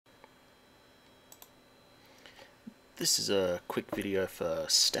This is a quick video for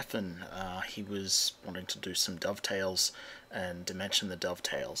Stefan. He was wanting to do some dovetails and dimension the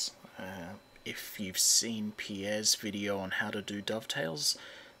dovetails. If you've seen Pierre's video on how to do dovetails,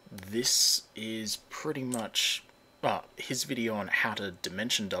 this is pretty much his video on how to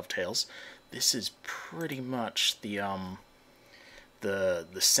dimension dovetails. This is pretty much the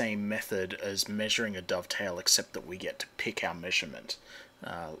same method as measuring a dovetail, except that we get to pick our measurement.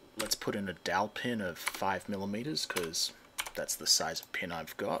 Let's put in a dowel pin of 5mm because that's the size of pin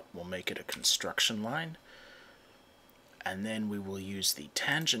I've got. We'll make it a construction line, and then we will use the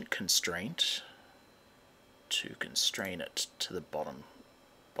tangent constraint to constrain it to the bottom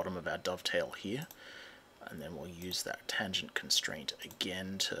of our dovetail here, and then we'll use that tangent constraint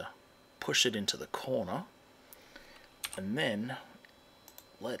again to push it into the corner. And then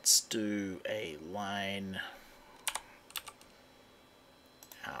let's do a line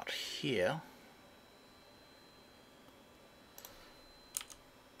out here.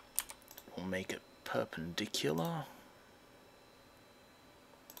 We'll make it perpendicular.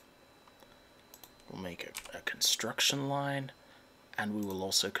 We'll make it a construction line, and we will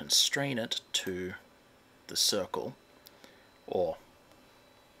also constrain it to the circle, or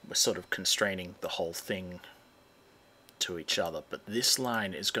we're sort of constraining the whole thing to each other, but this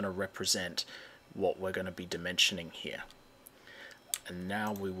line is going to represent what we're going to be dimensioning here. And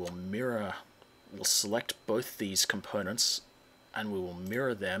now we will we'll select both these components and we will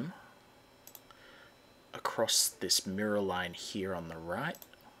mirror them across this mirror line here on the right.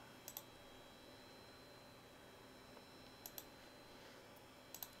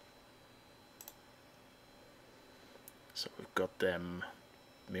 So we've got them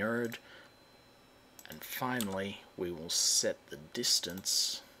mirrored, and finally we will set the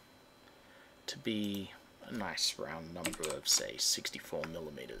distance to be a nice round number of, say,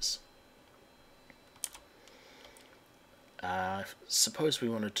 64mm. Suppose we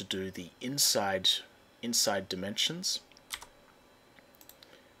wanted to do the inside dimensions.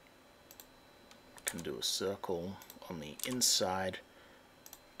 Can do a circle on the inside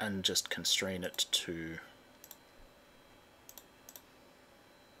and just constrain it to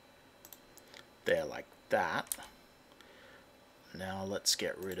there like that. Now let's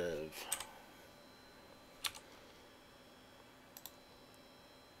get rid of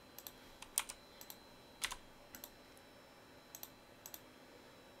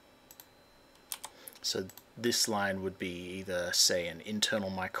so this line would be either, say, an internal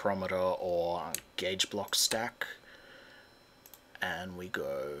micrometer or a gauge block stack, and we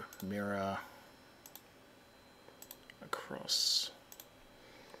go mirror across,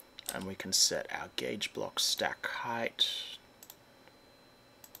 and we can set our gauge block stack height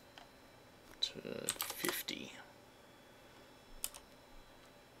to 50.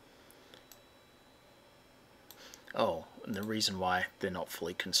 Oh, and the reason why they're not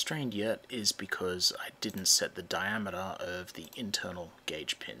fully constrained yet is because I didn't set the diameter of the internal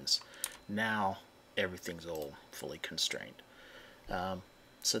gauge pins. Now everything's all fully constrained.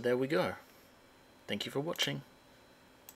 So there we go. Thank you for watching.